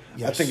accountable. I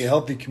Yes. think a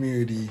healthy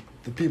community,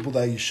 the people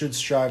that you should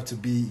strive to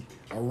be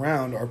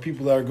around, are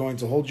people that are going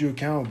to hold you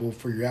accountable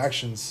for your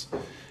actions,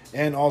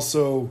 and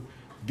also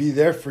be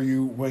there for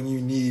you when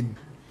you need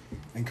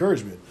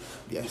encouragement.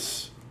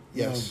 Yes.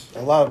 You Yes.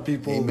 know, a lot of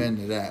people, Amen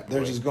to that.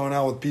 they're boy. just going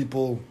out with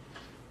people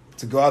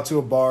to go out to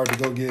a bar, to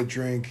go get a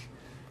drink,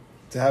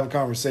 to have a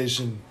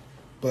conversation.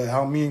 But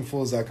how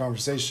meaningful is that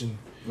conversation?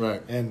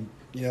 Right. And,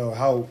 you know,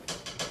 how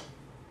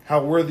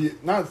worthy,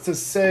 not to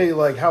say,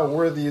 like, how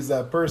worthy is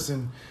that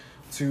person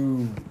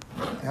to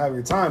have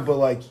your time, but,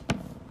 like,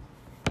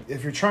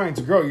 if you're trying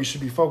to grow, you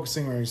should be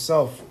focusing on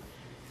yourself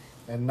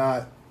and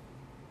not,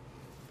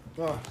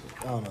 I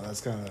don't know, that's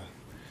kind of,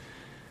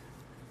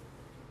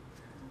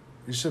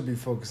 you should be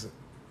focusing.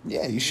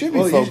 Yeah, you should be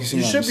Well, focusing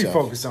you on should be yourself.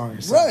 focused on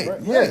yourself.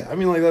 Right, Yeah. right. I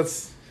mean, like,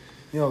 that's,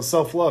 you know,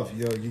 self-love.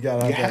 You know, you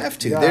gotta You have have that.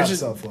 to. You gotta There's have a,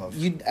 self-love.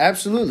 You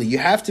absolutely. You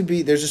have to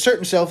be. There's a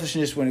certain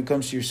selfishness when it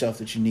comes to yourself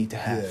that you need to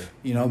have. Yeah.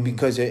 You know, Mhm.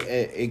 because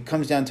it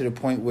comes down to the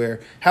point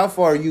where how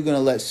far are you going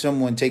to let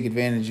someone take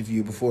advantage of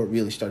you before it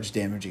really starts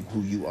damaging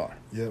who you are?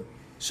 Yep.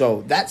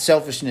 So that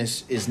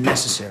selfishness is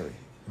necessary.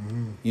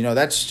 Mm-hmm. You know,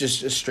 that's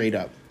just a straight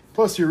up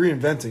Plus, you're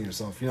reinventing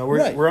yourself. You know, we're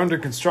Right. we're under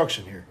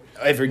construction here.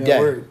 every You day,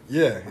 know,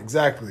 yeah,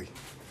 exactly.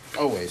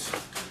 always.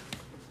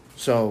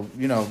 So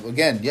you know,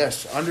 again,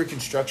 yes, under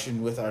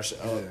construction with our,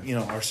 Yeah. you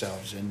know,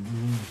 ourselves and.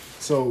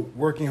 So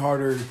working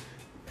harder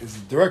is a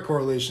direct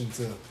correlation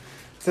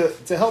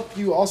to help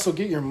you also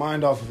get your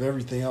mind off of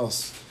everything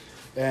else,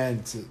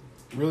 and to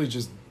really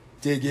just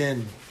dig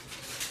in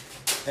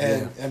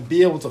and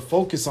be able to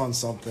focus on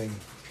something.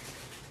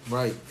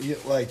 Right.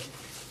 Like,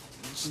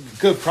 it's a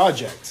good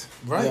project.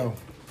 Right. You know?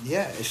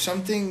 Yeah, it's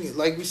something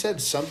like we said,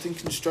 something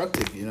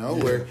constructive, you know,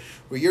 Yeah.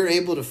 where you're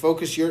able to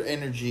focus your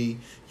energy,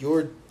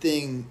 your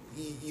thing,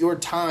 your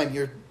time,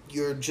 your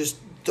just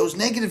those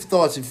negative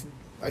thoughts. If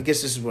I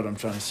guess this is what I'm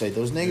trying to say,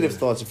 those negative Yeah.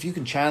 thoughts, if you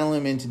can channel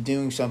them into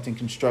doing something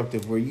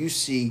constructive, where you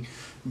see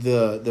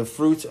the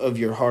fruits of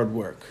your hard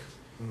work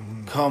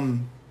Mm-hmm.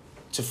 come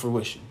to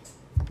fruition,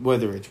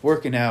 whether it's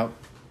working out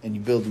and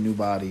you build a new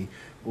body,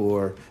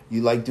 or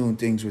you like doing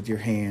things with your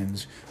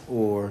hands,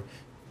 or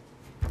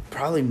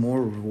probably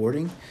more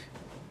rewarding,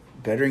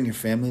 bettering your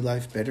family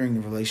life, bettering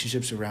the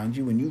relationships around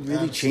you. When you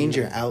really change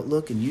your Absolutely.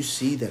 outlook and you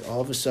see that all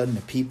of a sudden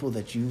the people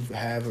that you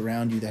have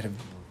around you that have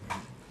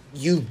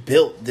you've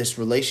built this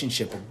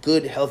relationship, a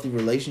good, healthy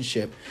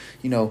relationship,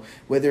 you know,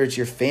 whether it's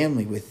your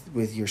family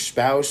with your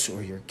spouse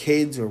or your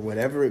kids or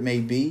whatever it may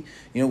be,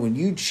 you know, when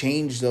you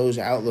change those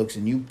outlooks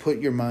and you put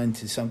your mind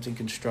to something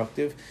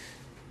constructive,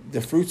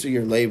 the fruits of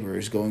your labor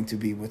is going to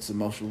be what's the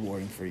most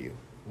rewarding for you.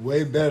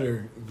 Way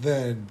better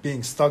than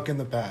being stuck in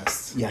the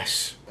past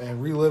Yes.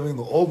 and reliving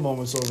the old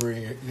moments over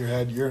in your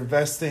head. You're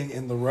investing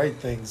in the right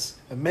things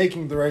and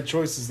making the right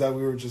choices that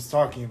we were just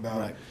talking about.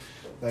 Right.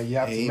 That you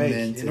have to Amen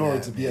make to in order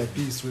that, to be man. at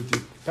peace with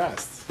your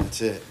past.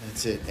 That's it.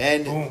 That's it.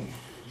 And Boom.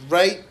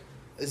 right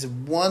is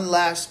one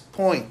last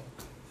point.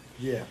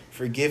 Yeah.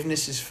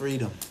 Forgiveness is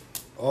freedom.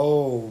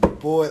 Oh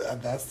boy,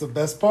 that's the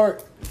best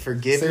part.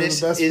 Forgiveness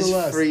Save the best for is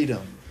last.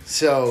 freedom.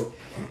 So,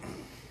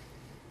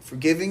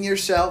 forgiving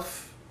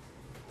yourself,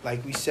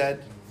 like we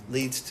said,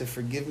 leads to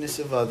forgiveness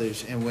of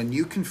others. And when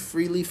you can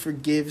freely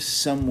forgive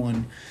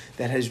someone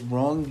that has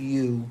wronged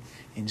you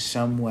in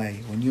some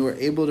way, when you are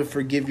able to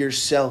forgive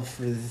yourself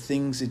for the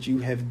things that you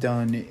have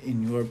done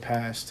in your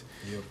past,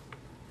 Yep.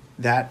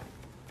 that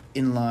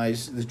in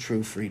lies the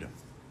true freedom,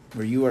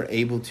 where you are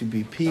able to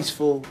be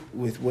peaceful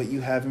with what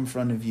you have in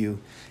front of you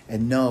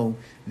and know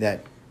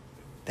that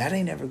that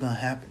ain't ever going to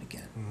happen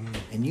again.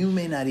 Mm-hmm. And you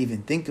may not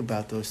even think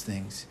about those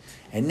things.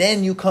 And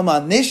then you come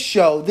on this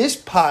show, this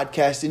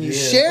podcast, and you Yeah,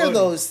 share buddy.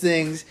 those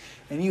things,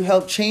 and you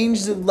help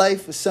change the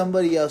life of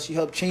somebody else. You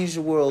help change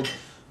the world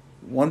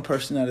one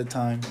person at a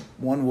time,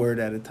 one word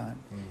at a time.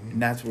 Mhm.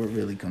 And that's where it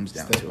really comes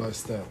down Step to by it.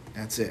 step.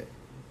 That's it.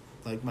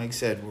 Like Mike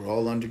said, we're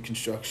all under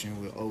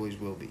construction. We always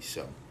will be.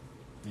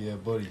 Yeah,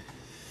 buddy.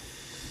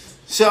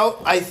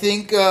 So I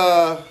think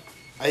Yeah,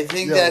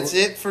 that's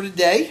it for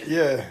today.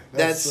 Yeah,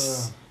 That's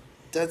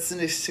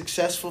a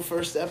successful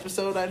first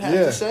episode, I'd have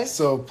yeah. to say.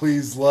 So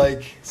please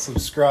like,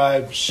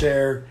 subscribe,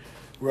 share.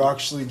 We're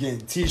actually getting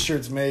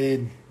T-shirts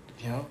made.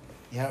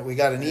 Yeah, we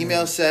got an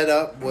email set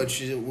up,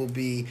 which will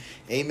be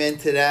amen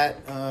to that.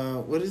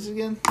 What is it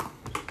again?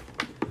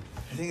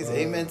 I think it's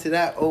amen to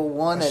that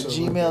 01 I at should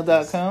look at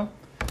gmail.com.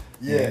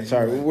 Yeah,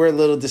 sorry, you're right. we're a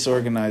little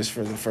disorganized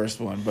for the first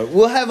one, but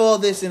we'll have all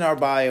this in our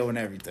bio and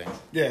everything.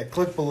 Yeah,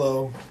 click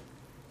below.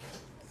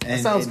 That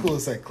And- sounds and- cool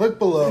to say. Click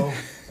below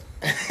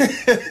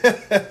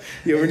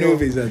Yeah, we're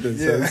newbies at this,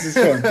 so this is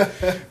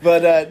fun.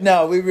 But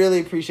no, we really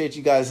appreciate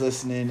you guys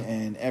listening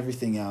and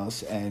everything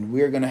else. And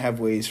we're going to have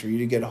ways for you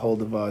to get a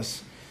hold of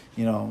us.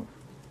 You know,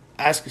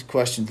 ask us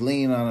questions,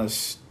 lean on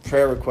us,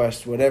 prayer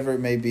requests, whatever it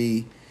may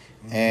be.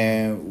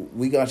 And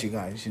we got you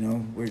guys, you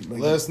know.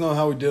 Let us know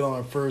how we did on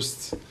our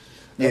first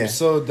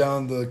episode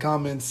down in the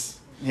comments.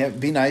 Yeah,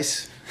 be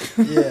nice.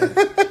 Yeah.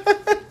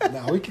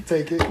 Nah, we can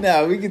take it.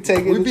 No, we can take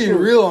it. We're being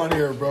real on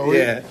here, bro.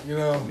 Yeah. You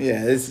know?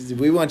 Yeah,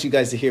 we want you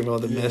guys to hear all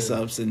the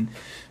mess-ups and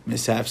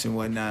mishaps and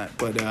whatnot.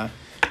 But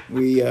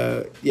we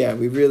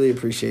really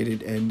appreciate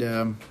it.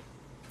 And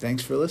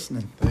thanks for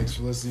listening. Thanks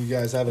for listening. You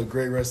guys have a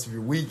great rest of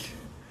your week.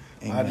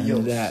 Amen to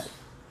that.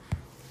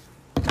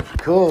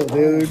 Cool,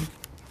 dude.